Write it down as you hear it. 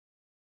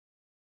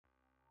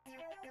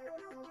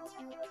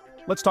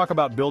Let's talk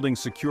about building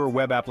secure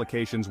web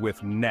applications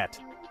with .NET.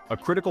 A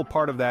critical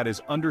part of that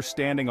is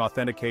understanding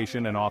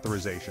authentication and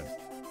authorization.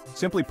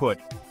 Simply put,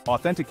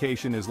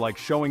 authentication is like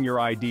showing your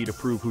ID to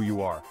prove who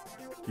you are.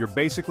 You're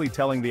basically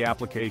telling the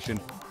application,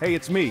 hey,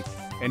 it's me,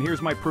 and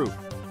here's my proof.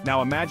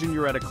 Now imagine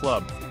you're at a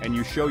club, and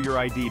you show your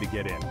ID to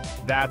get in.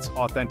 That's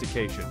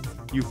authentication.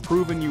 You've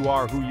proven you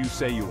are who you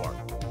say you are.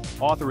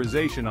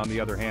 Authorization, on the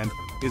other hand,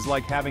 is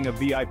like having a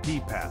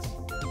VIP pass.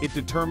 It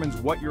determines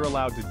what you're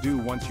allowed to do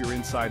once you're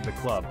inside the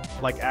club,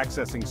 like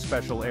accessing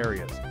special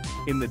areas.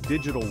 In the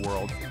digital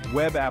world,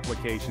 web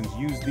applications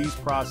use these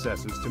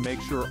processes to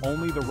make sure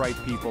only the right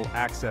people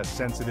access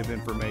sensitive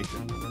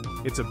information.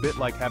 It's a bit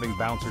like having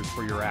bouncers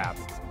for your app,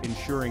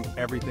 ensuring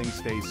everything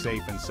stays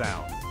safe and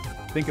sound.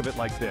 Think of it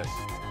like this.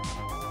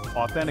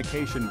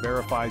 Authentication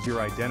verifies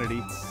your identity,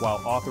 while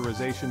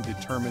authorization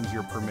determines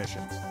your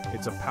permissions.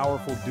 It's a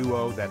powerful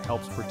duo that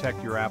helps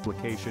protect your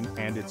application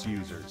and its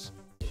users.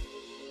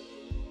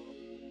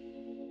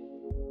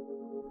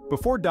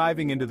 Before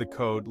diving into the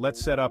code,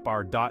 let's set up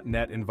our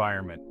 .NET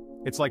environment.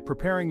 It's like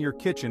preparing your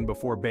kitchen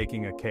before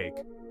baking a cake.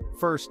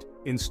 First,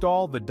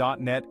 install the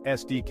 .NET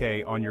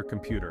SDK on your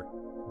computer.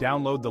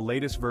 Download the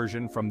latest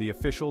version from the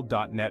official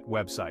 .NET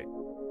website.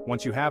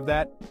 Once you have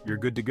that, you're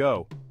good to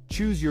go.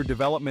 Choose your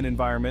development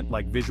environment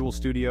like Visual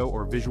Studio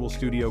or Visual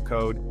Studio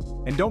Code,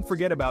 and don't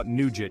forget about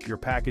NuGet, your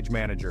package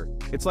manager.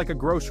 It's like a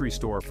grocery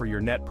store for your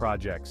 .NET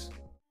projects.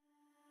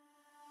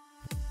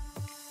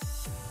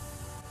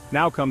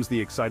 Now comes the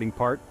exciting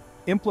part.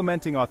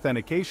 Implementing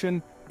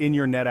authentication in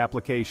your .NET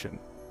application.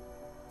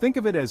 Think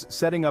of it as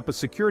setting up a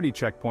security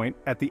checkpoint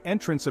at the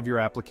entrance of your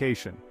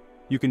application.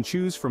 You can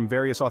choose from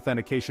various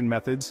authentication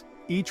methods,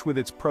 each with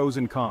its pros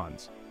and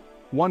cons.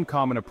 One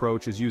common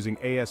approach is using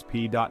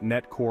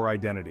ASP.NET Core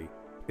Identity.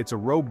 It's a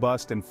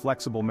robust and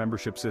flexible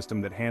membership system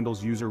that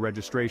handles user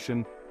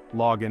registration,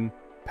 login,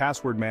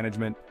 password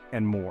management,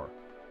 and more.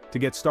 To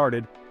get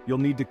started, you'll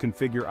need to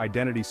configure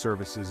identity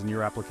services in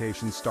your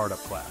application's startup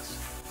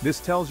class. This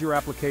tells your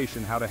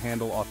application how to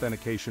handle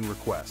authentication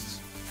requests.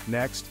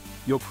 Next,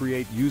 you'll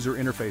create user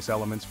interface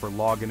elements for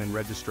login and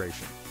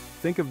registration.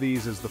 Think of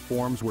these as the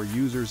forms where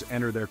users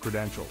enter their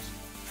credentials.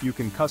 You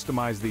can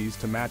customize these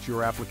to match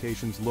your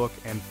application's look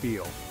and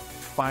feel.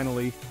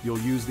 Finally, you'll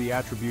use the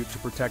attribute to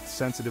protect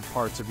sensitive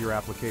parts of your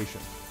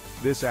application.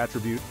 This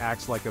attribute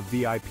acts like a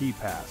VIP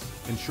pass,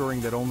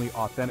 ensuring that only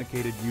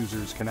authenticated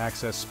users can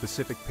access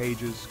specific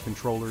pages,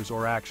 controllers,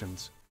 or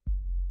actions.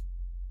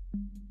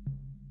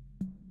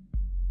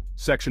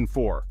 Section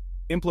 4.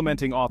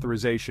 Implementing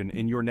authorization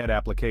in your .NET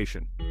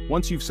application.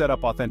 Once you've set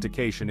up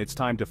authentication, it's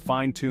time to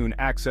fine-tune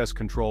access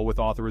control with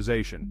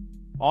authorization.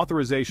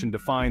 Authorization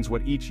defines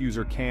what each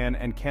user can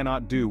and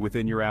cannot do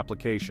within your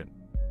application.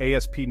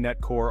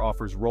 ASP.NET Core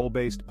offers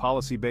role-based,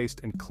 policy-based,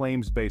 and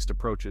claims-based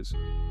approaches.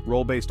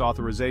 Role-based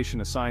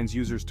authorization assigns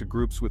users to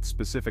groups with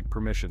specific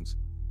permissions.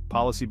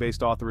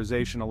 Policy-based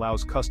authorization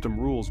allows custom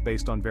rules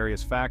based on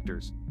various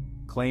factors.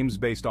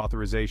 Claims-based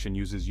authorization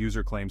uses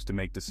user claims to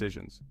make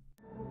decisions.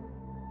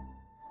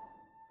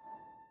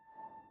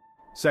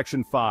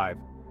 Section 5.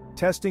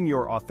 Testing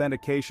your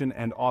authentication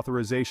and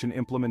authorization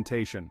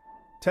implementation.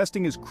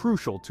 Testing is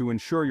crucial to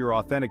ensure your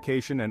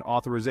authentication and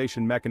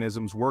authorization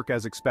mechanisms work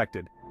as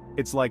expected.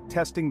 It's like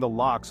testing the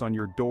locks on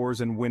your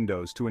doors and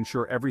windows to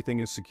ensure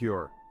everything is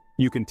secure.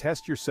 You can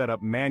test your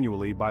setup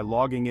manually by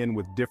logging in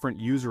with different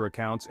user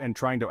accounts and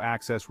trying to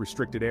access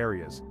restricted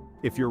areas.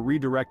 If you're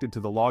redirected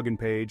to the login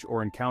page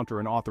or encounter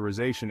an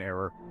authorization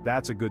error,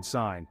 that's a good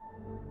sign.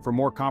 For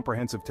more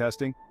comprehensive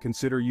testing,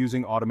 consider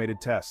using automated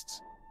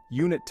tests.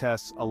 Unit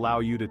tests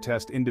allow you to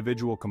test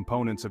individual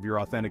components of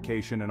your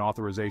authentication and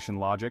authorization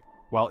logic,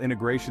 while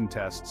integration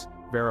tests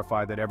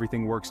verify that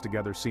everything works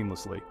together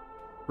seamlessly.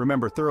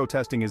 Remember, thorough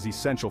testing is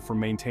essential for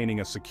maintaining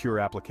a secure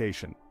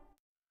application.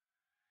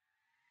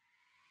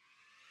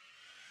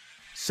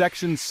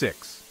 Section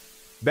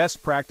 6.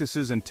 Best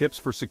practices and tips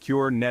for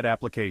secure .NET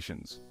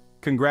applications.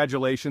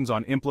 Congratulations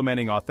on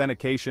implementing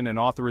authentication and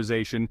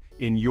authorization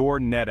in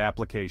your .NET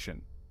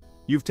application.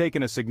 You've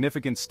taken a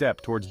significant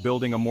step towards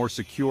building a more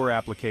secure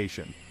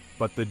application,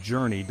 but the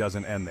journey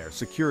doesn't end there.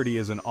 Security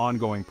is an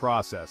ongoing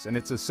process, and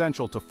it's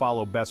essential to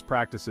follow best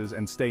practices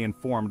and stay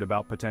informed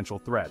about potential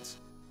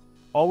threats.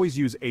 Always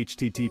use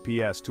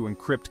HTTPS to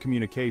encrypt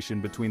communication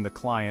between the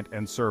client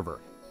and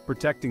server,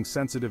 protecting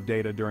sensitive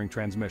data during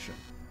transmission.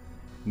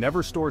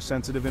 Never store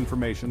sensitive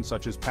information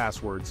such as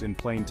passwords in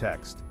plain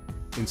text.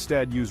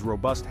 Instead, use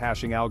robust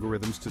hashing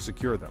algorithms to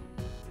secure them.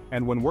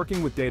 And when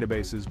working with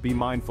databases, be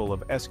mindful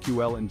of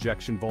SQL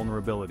injection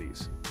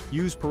vulnerabilities.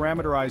 Use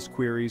parameterized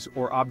queries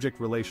or object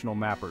relational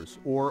mappers,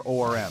 or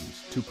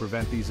ORMs, to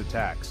prevent these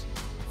attacks.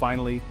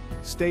 Finally,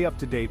 stay up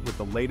to date with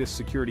the latest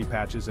security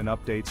patches and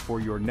updates for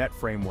your .NET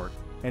framework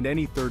and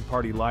any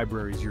third-party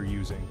libraries you're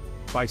using.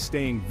 By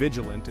staying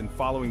vigilant and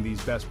following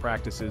these best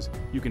practices,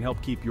 you can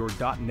help keep your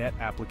 .NET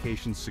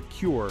applications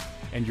secure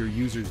and your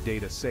users'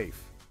 data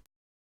safe.